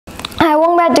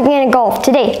back to Organic Golf.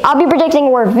 Today, I'll be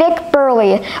predicting where Vic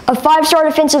Burley, a 5-star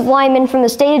defensive lineman from the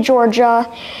state of Georgia.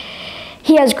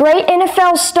 He has great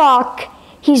NFL stock,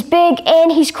 he's big,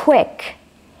 and he's quick.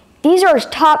 These are his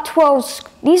top 12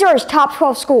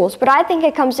 schools, but I think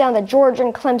it comes down to Georgia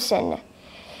and Clemson.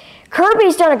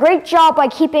 Kirby's done a great job by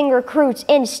keeping recruits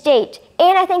in state,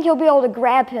 and I think he'll be able to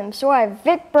grab him. So I have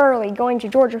Vic Burley going to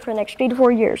Georgia for the next 3 to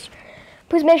 4 years.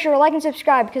 Please make sure to like and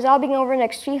subscribe because I'll be going over the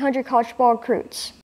next 300 college football recruits.